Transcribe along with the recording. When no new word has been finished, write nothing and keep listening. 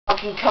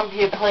fucking come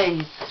here,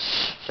 please.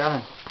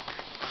 Shannon.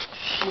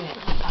 Shit.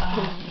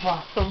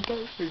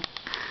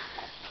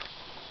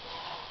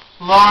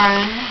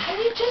 Lauren. Can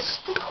you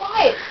just be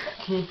quiet?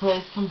 Can you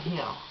please come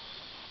here?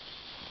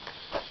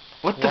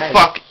 What the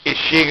fuck is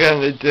she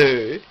gonna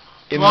do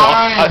in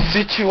Lauren. a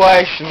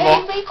situation Can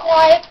like... you be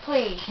quiet,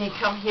 please? Can you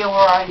come here? Where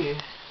are you?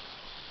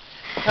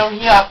 Come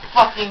here,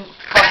 fucking,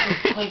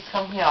 please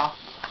come here.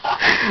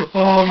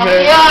 Oh Come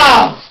man.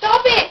 here!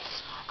 Stop it!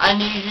 I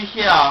need you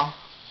here.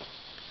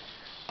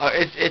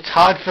 It's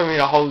hard for me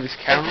to hold this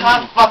camera. I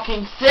can't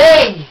fucking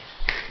see!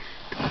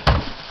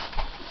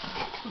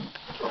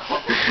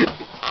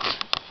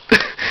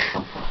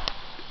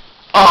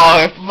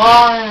 Oh.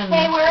 Lauren!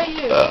 Hey, where are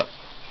you?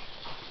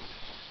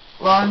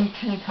 Lauren,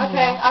 can you come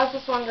Okay, here? I was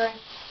just wondering.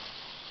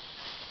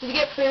 Did you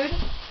get food?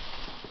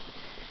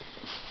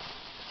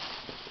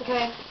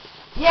 Okay.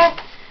 Yes.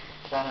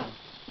 Shannon,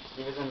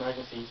 it was an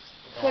emergency.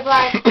 Okay,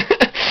 Brian.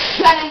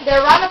 Shannon,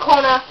 they're around the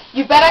corner.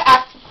 You better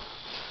act.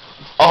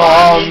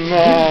 Oh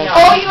man.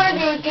 All you want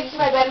to do is get to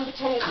my bed and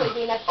pretend you're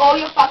sleeping. That's all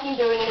you're fucking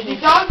doing. And if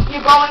you don't,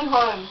 you're going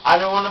home. I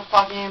don't want to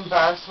fucking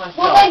embarrass myself.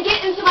 Well, then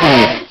get into my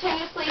bed and pretend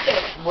you're sleeping.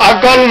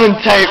 I've got him in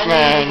tape, I need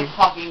man. you to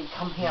fucking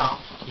come here.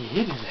 He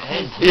hit his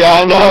head.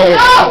 Yeah, I know.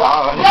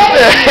 No!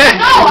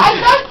 No, I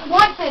don't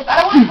want this.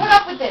 I don't want to put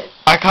up with this.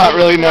 I can't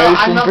really notice.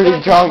 I'm pretty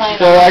drunk,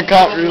 so I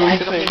can't really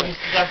see.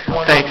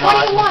 Thanks. What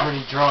do you want?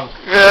 Pretty drunk.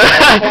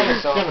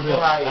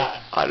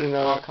 I don't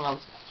know.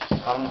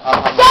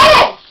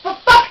 Shannon! For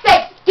fuck's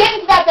sake, get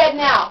into that bed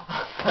now.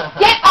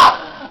 Get up.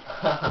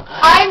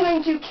 I'm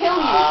going to kill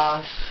you.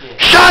 Oh shit.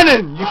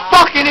 Shannon, you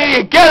fucking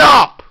idiot, get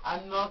up!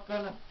 I'm not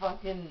gonna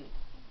fucking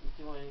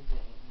do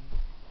anything.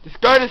 Just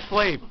go to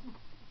sleep.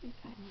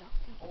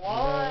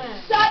 What?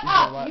 Shut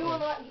up. You will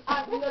not.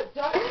 No,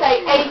 don't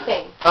say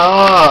anything.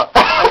 Oh.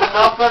 I'm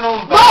not gonna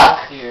Look!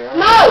 embarrass you.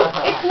 No,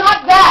 it's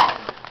not that.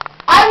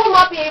 I will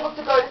not be able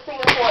to go to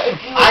Singapore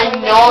if you. I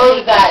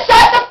know that.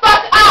 Shut the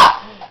fuck up.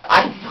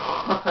 I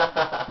know.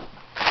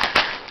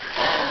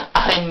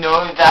 I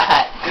know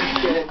that.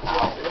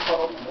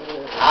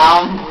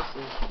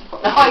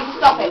 Oh,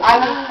 stop it. I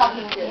will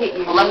fucking hit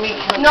you. Let me.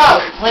 No.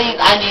 Please,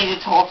 I need to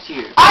talk to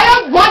you. I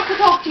don't want to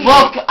talk to you.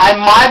 Look, I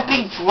might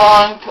be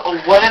drunk or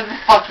whatever the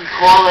fuck you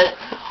call it.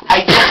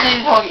 I just need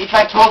to talk. If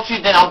I talk to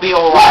you, then I'll be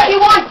What alright. do you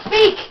want?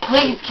 Speak.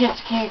 Please, can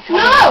you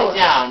No. sit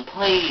down,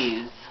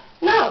 please?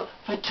 No.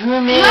 For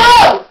 2 minutes.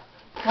 No.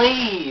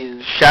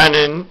 Please.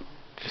 Shannon,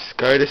 just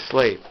go to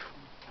sleep.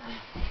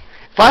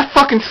 If I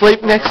fucking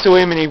sleep next to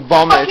him and he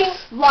vomits...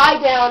 Fucking lie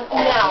down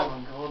now.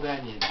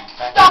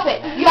 Stop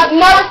it. You have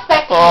no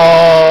respect for me.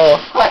 Oh.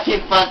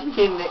 Fucking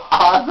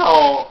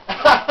asshole.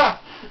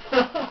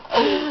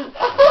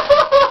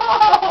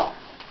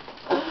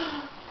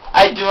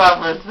 I do have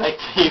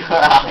respect for you,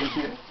 where are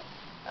you?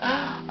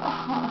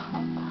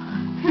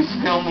 Who's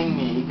filming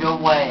me? Go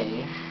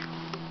away.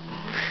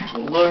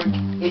 Look,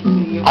 it's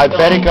you. I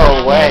better go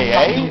away,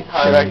 eh?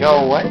 Should I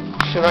go away?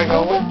 Should I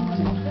go away?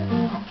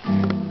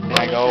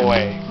 I go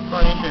away.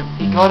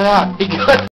 He got out. He got